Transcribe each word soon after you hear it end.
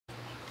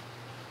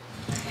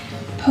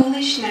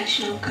Polish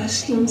national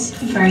costumes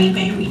vary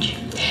by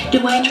region. The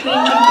wide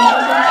range of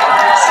beautiful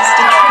colors is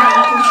the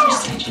traditional for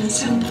such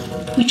ensemble,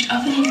 which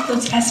often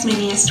includes as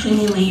many as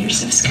 20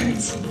 layers of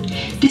skirts.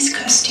 This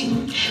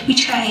costume,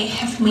 which I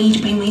have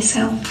made by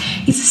myself,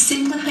 is a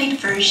simplified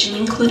version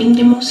including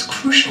the most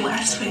crucial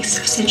aspects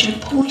of such a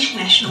Polish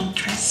national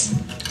dress.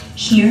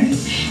 Here,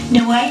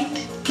 the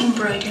white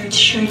embroidered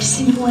shirt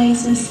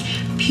symbolizes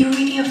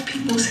purity of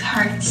people's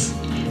hearts,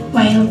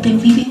 while the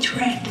vivid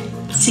red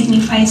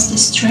signifies the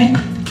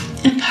strength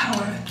and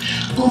power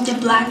of the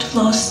blood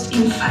lost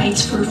in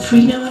fights for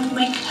freedom of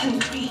my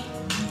country,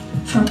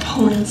 for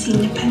Poland's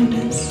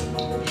independence.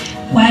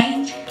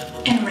 White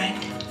and red,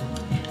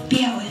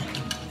 białe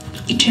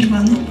I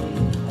czerwone.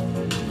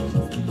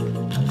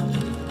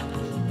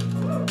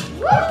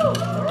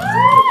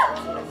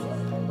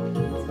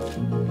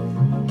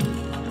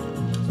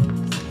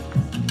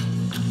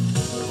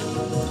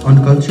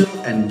 On cultural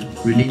and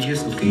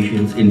religious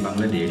occasions in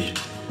Bangladesh,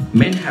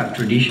 men have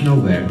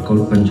traditional wear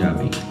called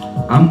Punjabi.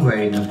 I'm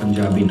wearing a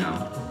Punjabi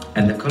now,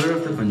 and the color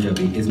of the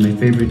Punjabi is my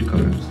favorite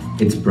color.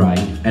 It's bright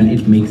and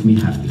it makes me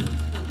happy.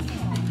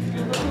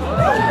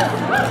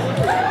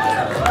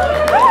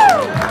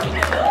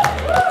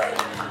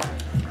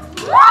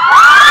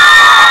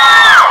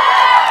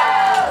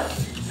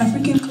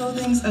 African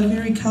clothing are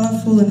very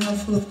colorful and are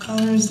full of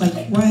colors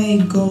like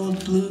white,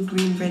 gold, blue,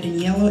 green, red, and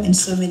yellow, and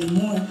so many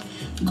more.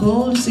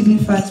 Gold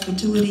signifies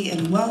fertility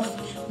and wealth.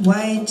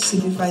 White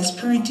signifies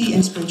purity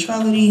and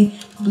spirituality.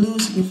 Blue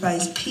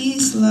signifies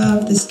peace,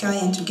 love, the sky,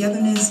 and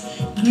togetherness.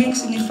 Green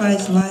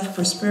signifies life,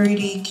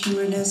 prosperity,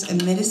 cureness,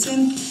 and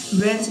medicine.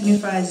 Red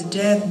signifies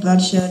death,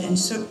 bloodshed, and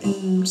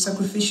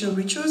sacrificial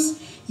rituals.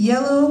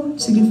 Yellow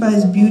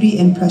signifies beauty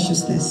and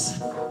preciousness.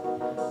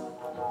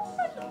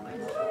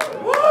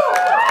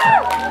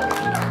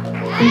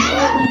 This is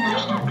my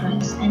national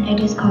dress, and it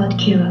is called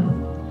COLO.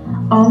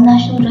 All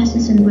national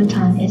dresses in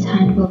Bhutan is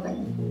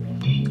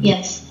hand-woven.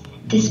 Yes,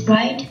 this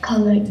bright,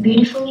 colored,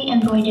 beautifully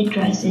embroidered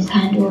dress is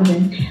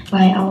hand-woven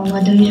by our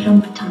mothers from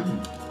Bhutan.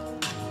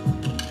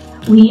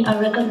 We are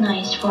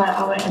recognized for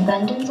our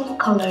abundance of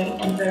color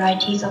and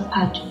varieties of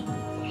pattern.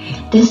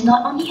 This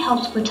not only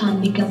helps Bhutan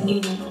become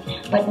unique,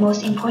 but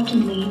most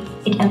importantly,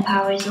 it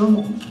empowers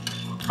women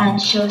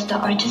and shows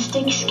the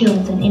artistic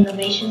skills and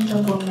innovations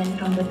of women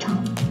from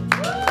Bhutan.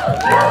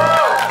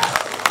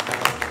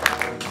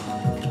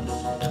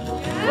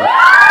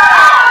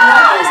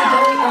 Morocco is a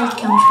very old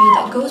country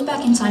that goes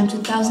back in time to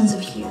thousands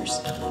of years.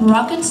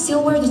 Moroccans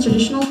still wear the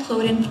traditional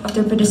clothing of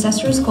their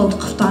predecessors called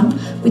khtan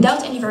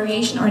without any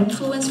variation or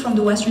influence from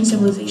the Western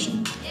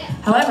civilization.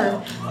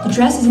 However, the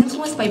dress is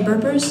influenced by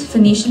Berbers,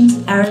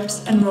 Phoenicians,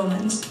 Arabs, and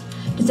Romans.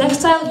 The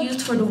textile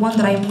used for the one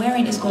that I am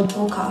wearing is called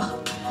polkar.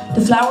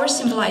 The flowers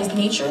symbolize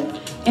nature,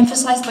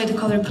 emphasized by the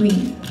color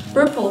green.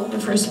 Purple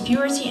refers to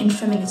purity and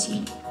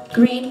femininity.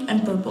 Green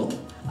and purple.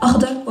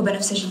 أخضر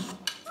وبنفسجي.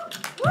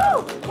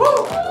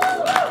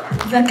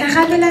 The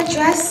Karabela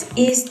dress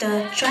is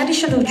the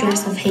traditional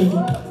dress of Haiti.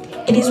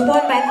 It is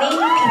worn by many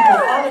people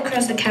all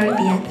across the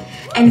Caribbean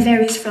and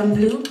varies from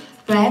blue,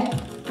 red,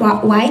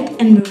 white,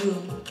 and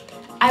maroon.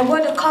 I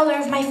wore the color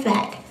of my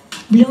flag,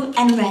 blue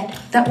and red,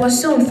 that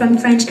was sewn from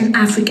French and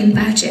African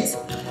patches.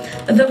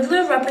 The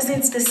blue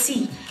represents the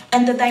sea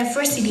and the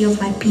diversity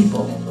of my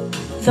people.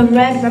 The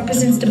red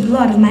represents the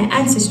blood of my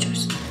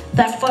ancestors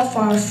that fought for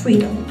our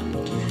freedom.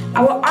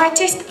 Our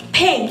artists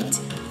paint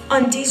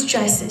on these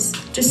dresses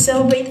to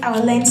celebrate our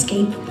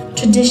landscape,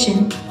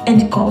 tradition,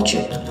 and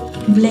culture.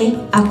 Bleu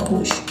à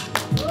rouge.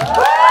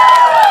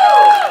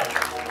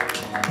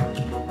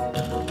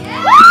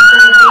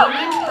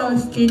 The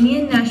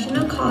Palestinian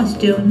national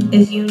costume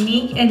is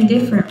unique and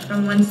different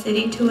from one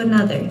city to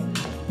another.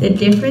 The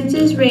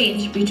differences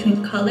range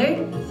between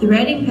color,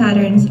 threading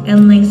patterns,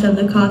 and lengths of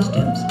the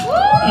costumes.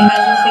 It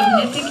has a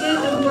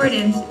significant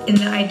importance in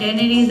the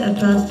identities of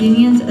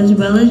Palestinians as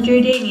well as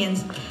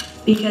Jordanians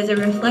because it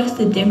reflects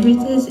the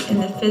differences in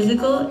the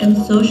physical and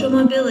social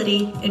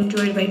mobility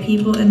enjoyed by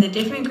people in the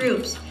different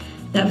groups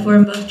that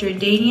form both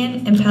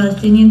Jordanian and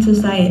Palestinian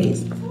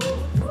societies.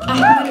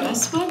 أحمر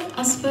وأسود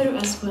أصفر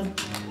وأسود.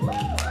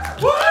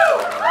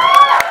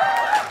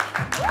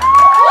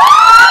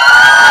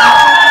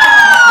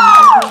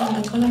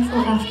 The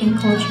colorful African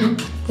culture,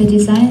 the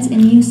designs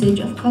and usage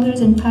of colors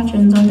and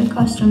patterns on the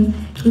costume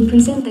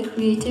represent the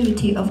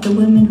creativity of the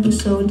women who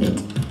sewed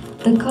it.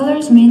 The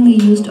colors mainly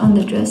used on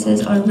the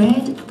dresses are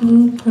red,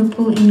 blue,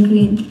 purple, and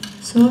green.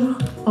 Surh,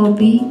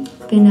 obi,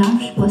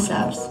 benafsh,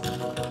 wasabs.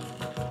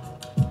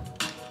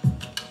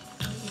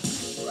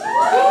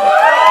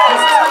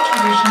 This is the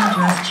traditional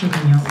dress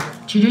chignon,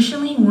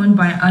 traditionally worn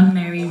by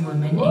unmarried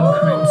women in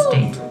current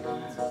state.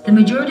 The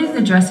majority of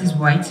the dress is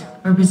white,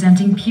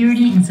 representing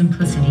purity and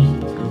simplicity,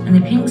 and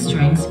the pink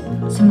strings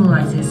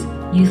symbolizes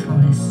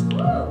youthfulness.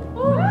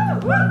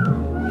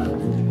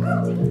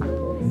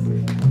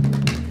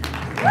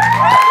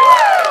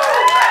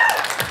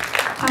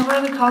 I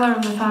wear the color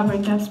of the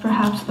fabric that's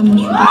perhaps the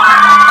most traditional.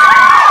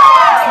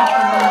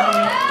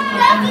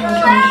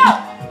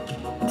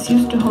 It's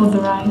used to hold the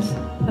rice,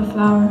 the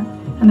flour,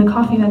 and the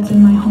coffee that's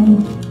in my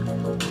home.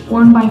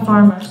 Worn by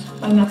farmers,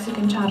 by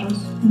Mexican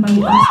charros, and by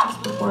the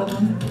Aztecs before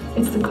them,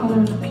 it's the color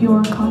of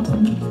pure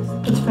cotton,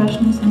 its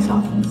freshness and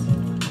softness.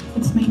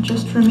 It's made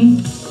just for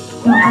me.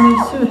 No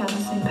others too have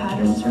the same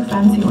patterns or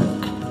fancy work.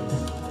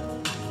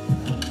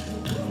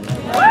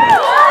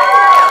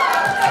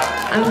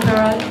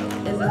 Ankara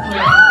is a color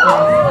of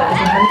cloth that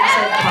is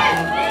 100%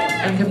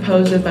 cotton and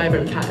composed of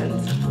vibrant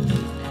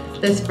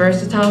patterns. This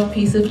versatile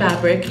piece of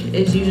fabric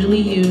is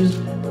usually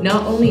used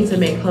not only to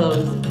make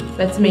clothes,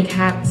 but to make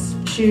hats,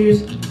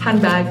 shoes,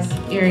 handbags,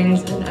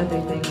 earrings, and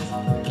other things.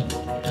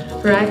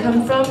 Where I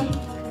come from,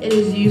 it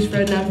is used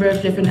for a number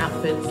of different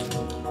outfits,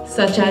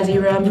 such as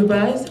Iran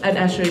bubas and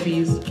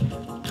ashrabis.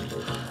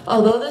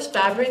 Although this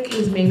fabric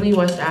is mainly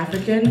West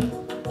African,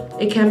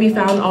 it can be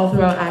found all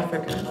throughout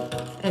Africa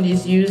and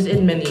is used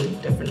in many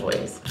different